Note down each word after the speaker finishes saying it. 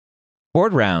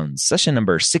Board Rounds, session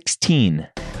number 16.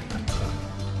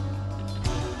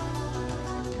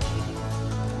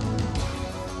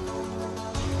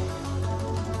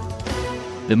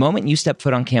 The moment you step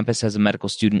foot on campus as a medical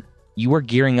student, you are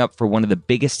gearing up for one of the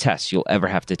biggest tests you'll ever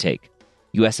have to take.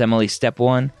 USMLE Step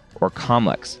 1 or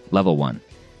COMLEX Level 1.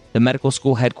 The medical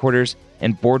school headquarters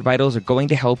and Board Vitals are going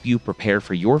to help you prepare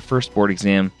for your first board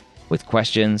exam with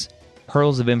questions,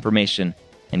 pearls of information,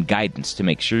 and guidance to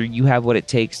make sure you have what it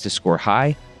takes to score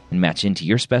high and match into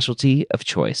your specialty of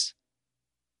choice.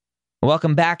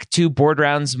 Welcome back to Board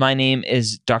Rounds. My name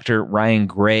is Dr. Ryan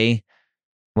Gray.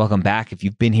 Welcome back. If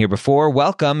you've been here before,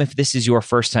 welcome. If this is your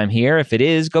first time here, if it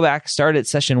is, go back, start at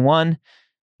session 1,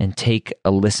 and take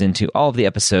a listen to all of the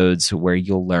episodes where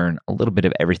you'll learn a little bit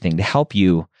of everything to help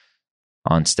you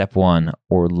on step 1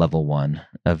 or level 1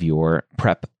 of your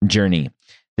prep journey.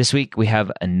 This week, we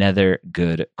have another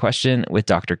good question with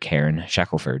Dr. Karen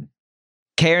Shackelford.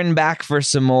 Karen, back for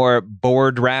some more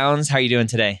board rounds. How are you doing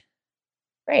today?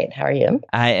 Great. How are you?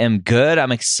 I am good.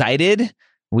 I'm excited.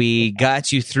 We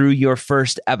got you through your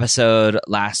first episode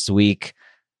last week,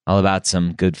 all about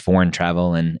some good foreign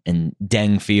travel and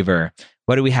dengue fever.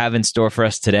 What do we have in store for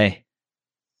us today?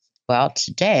 Well,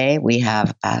 today we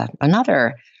have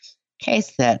another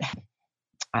case that,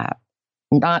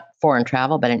 not foreign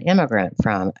travel, but an immigrant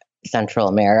from Central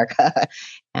America,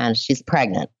 and she's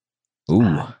pregnant.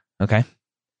 Ooh, okay.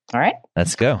 All right.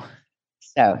 Let's go.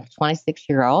 So,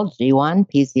 26-year-old, G1,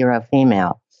 P0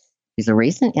 female. She's a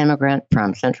recent immigrant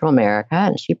from Central America,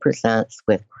 and she presents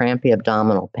with crampy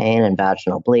abdominal pain and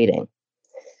vaginal bleeding.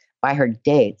 By her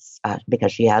dates,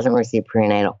 because she hasn't received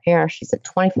prenatal care, she's at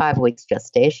 25 weeks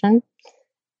gestation,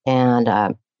 and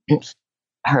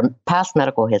her past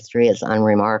medical history is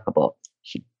unremarkable.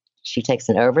 She takes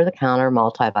an over-the-counter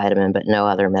multivitamin, but no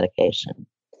other medication.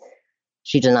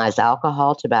 She denies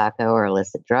alcohol, tobacco, or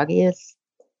illicit drug use,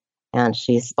 and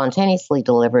she spontaneously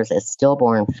delivers a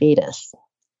stillborn fetus.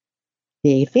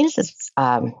 The fetus is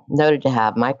noted to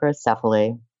have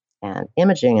microcephaly, and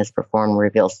imaging is performed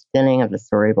reveals thinning of the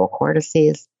cerebral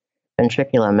cortices,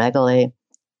 ventriculomegaly,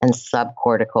 and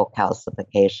subcortical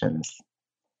calcifications.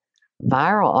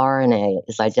 Viral RNA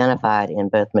is identified in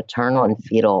both maternal and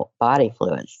fetal body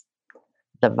fluids.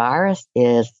 The virus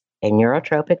is a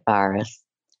neurotropic virus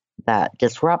that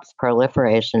disrupts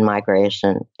proliferation,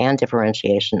 migration, and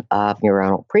differentiation of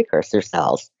neuronal precursor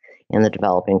cells in the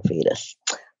developing fetus.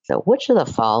 So which of the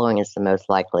following is the most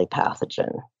likely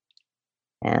pathogen?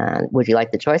 And would you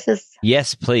like the choices?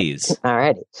 Yes, please. All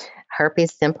righty.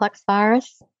 Herpes simplex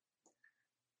virus,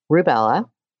 rubella,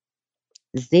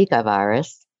 Zika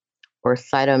virus, or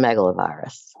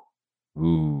cytomegalovirus?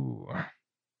 Ooh.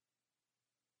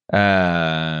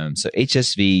 So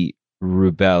HSV,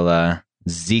 rubella,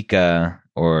 Zika,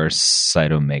 or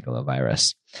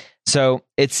cytomegalovirus. So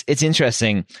it's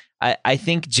interesting. I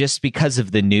think just because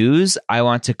of the news, I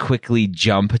want to quickly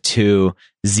jump to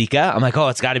Zika. I'm like, oh,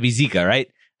 it's got to be Zika,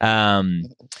 right?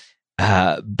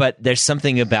 But there's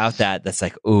something about that that's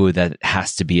like, oh, that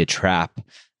has to be a trap.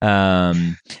 So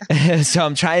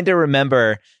I'm trying to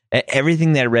remember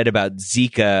everything that I read about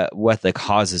Zika, what the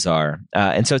causes are.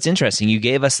 And so it's interesting. You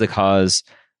gave us the cause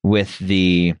with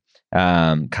the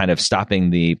kind of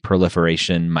stopping the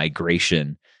proliferation,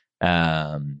 migration,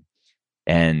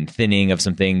 and thinning of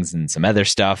some things and some other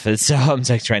stuff. So I'm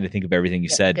like trying to think of everything you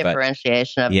said.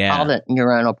 Differentiation of all the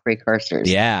neuronal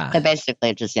precursors. Yeah. That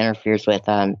basically just interferes with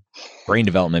brain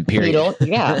development, period.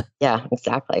 Yeah,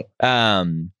 exactly.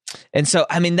 And so,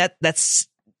 I mean, that's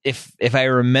if I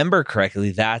remember correctly,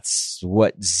 that's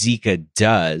what Zika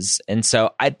does. And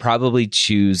so I'd probably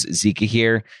choose Zika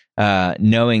here,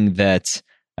 knowing that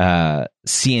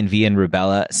CMV and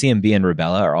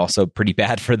rubella are also pretty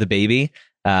bad for the baby.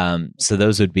 So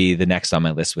those would be the next on my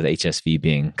list, with HSV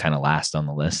being kind of last on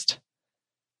the list.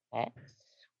 Okay.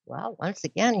 Well, once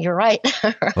again, you're right.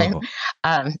 Right?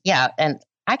 Oh. Yeah, and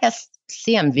I guess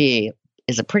CMV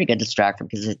is a pretty good distractor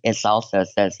because it's also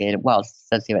associated with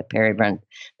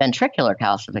periventricular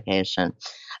calcification.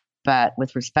 But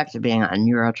with respect to being a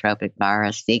neurotropic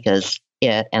virus, Zika's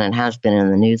it, and it has been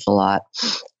in the news a lot.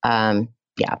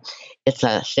 It's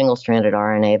a single-stranded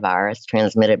RNA virus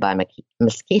transmitted by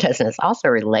mosquitoes, and it's also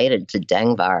related to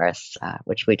dengue virus,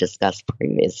 which we discussed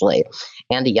previously,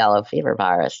 and a yellow fever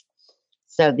virus.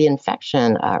 So the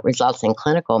infection results in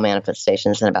clinical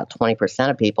manifestations in about 20%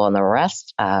 of people, and the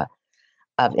rest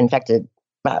of infected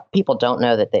people don't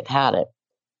know that they've had it.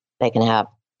 They can have,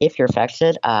 if you're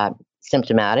infected,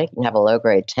 symptomatic, you can have a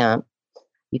low-grade temp.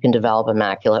 You can develop a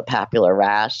maculopapular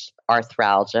rash,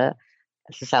 arthralgia,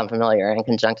 does this sound familiar, and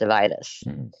conjunctivitis.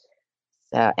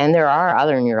 And there are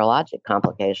other neurologic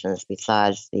complications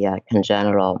besides the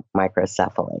congenital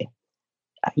microcephaly.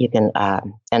 You can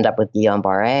end up with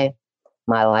Guillain-Barré,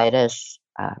 myelitis,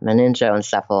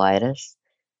 meningoencephalitis,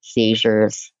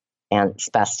 seizures, and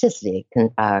spasticity,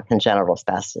 congenital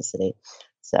spasticity.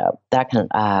 So that can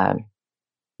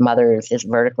mothers is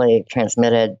vertically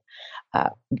transmitted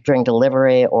during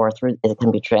delivery, or it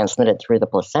can be transmitted through the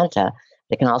placenta.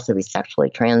 It can also be sexually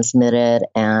transmitted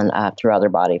and through other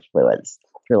body fluids,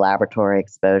 through laboratory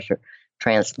exposure,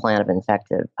 transplant of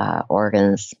infected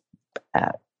organs.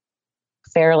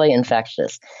 Fairly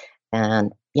infectious,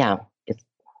 and yeah, it's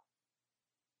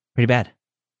pretty bad.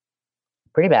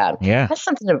 Pretty bad. Yeah, that's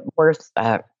something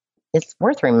it's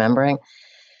worth remembering.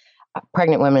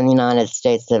 Pregnant women in the United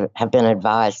States have been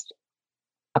advised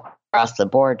across the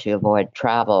board to avoid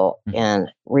travel in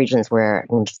regions where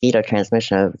mosquito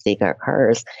transmission of Zika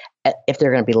occurs if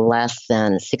they're going to be less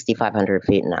than 6,500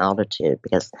 feet in altitude,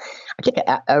 because I think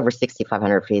over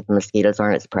 6,500 feet, the mosquitoes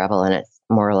aren't as prevalent. It's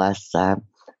more or less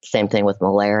same thing with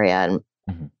malaria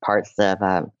and parts of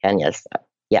Kenya. So,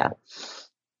 yeah.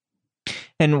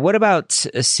 And what about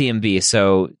CMV?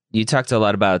 So you talked a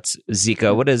lot about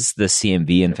Zika. What does the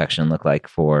CMV infection look like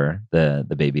for the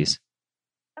babies?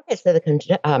 Okay, so the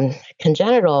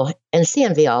congenital, and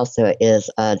CMV also is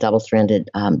a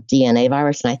double-stranded DNA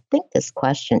virus. And I think this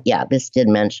did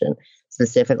mention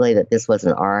specifically that this was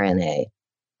an RNA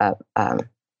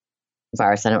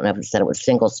virus. I don't know if it said it was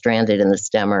single-stranded in the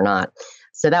stem or not.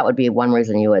 So that would be one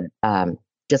reason you would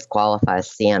disqualify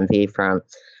CMV from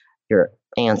your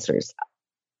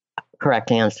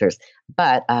correct answers.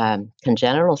 But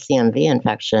congenital CMV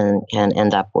infection can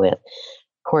end up with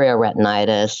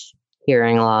chorioretinitis,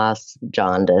 hearing loss,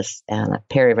 jaundice, and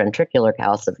periventricular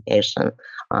calcification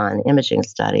on imaging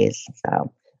studies.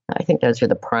 So I think those are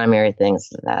the primary things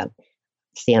that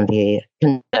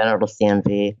congenital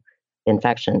CMV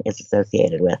infection is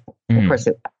associated with. Of course,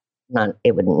 it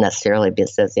wouldn't necessarily be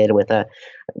associated with a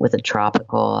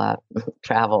tropical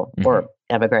travel or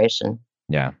emigration.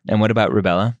 Yeah. And what about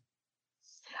rubella?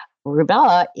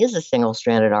 Rubella is a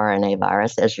single-stranded RNA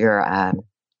virus, as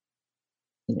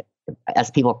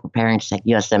as people preparing to take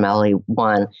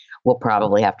USMLE1 will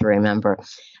probably have to remember.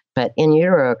 But in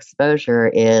utero exposure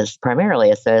is primarily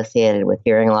associated with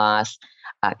hearing loss,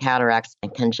 cataracts,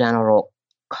 and congenital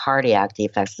cardiac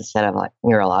defects instead of like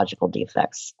neurological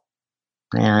defects.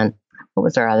 And what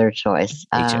was our other choice?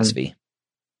 HSV.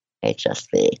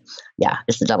 HSV. Yeah,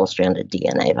 it's a double-stranded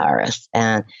DNA virus.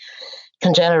 And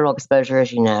congenital exposure,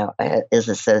 as you know, is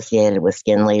associated with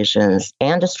skin lesions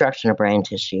and destruction of brain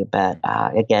tissue. But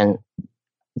again,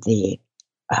 the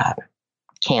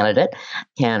candidate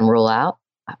can rule out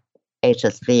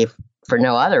HSV for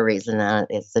no other reason than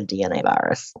it's a DNA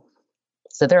virus.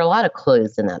 So there are a lot of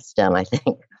clues in that stem, I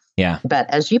think. Yeah. But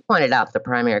as you pointed out, the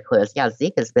primary clues,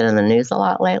 Zika has been in the news a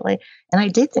lot lately. And I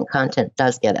do think content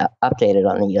does get updated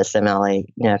on the USMLE,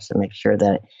 to make sure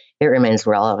that it remains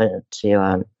relevant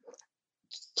to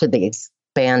the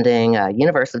expanding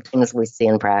universe of things we see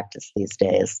in practice these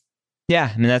days.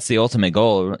 Yeah, I mean, that's the ultimate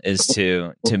goal, is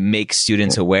to make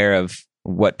students aware of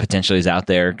what potentially is out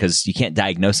there, because you can't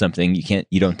diagnose something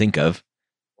you don't think of.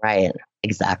 Right,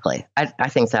 exactly. I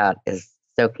think that is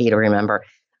so key to remember.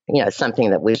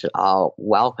 Something that we should all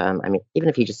welcome. I mean, even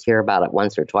if you just hear about it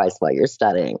once or twice while you're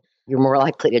studying, you're more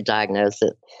likely to diagnose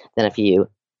it than if you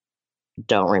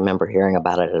don't remember hearing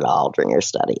about it at all during your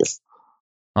studies.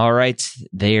 All right,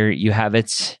 there you have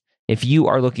it. If you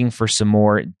are looking for some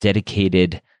more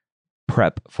dedicated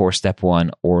prep for Step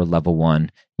 1 or Level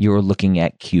 1, you're looking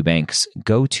at QBanks.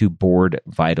 Go to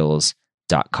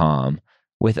boardvitals.com.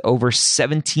 With over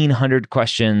 1,700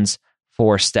 questions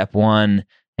for Step 1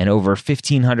 and over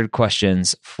 1,500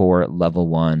 questions for Level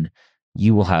 1,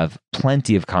 you will have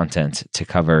plenty of content to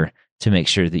cover to make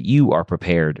sure that you are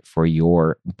prepared for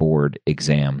your board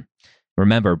exam.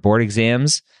 Remember, board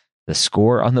exams, the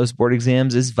score on those board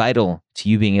exams is vital to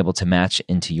you being able to match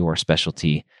into your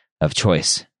specialty of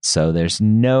choice. So there's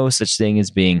no such thing as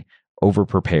being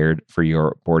over-prepared for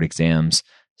your board exams.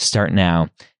 Start now.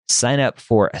 Sign up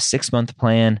for a 6-month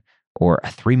plan or a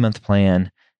 3-month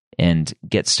plan and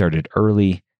get started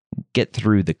early. Get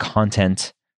through the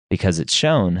content, because it's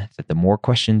shown that the more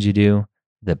questions you do,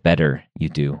 the better you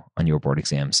do on your board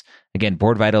exams. Again,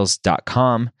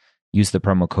 boardvitals.com. Use the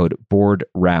promo code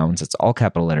BOARDROUNDS. It's all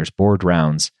capital letters,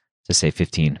 BOARDROUNDS, to save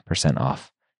 15%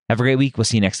 off. Have a great week. We'll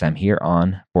see you next time here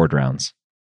on Board Rounds.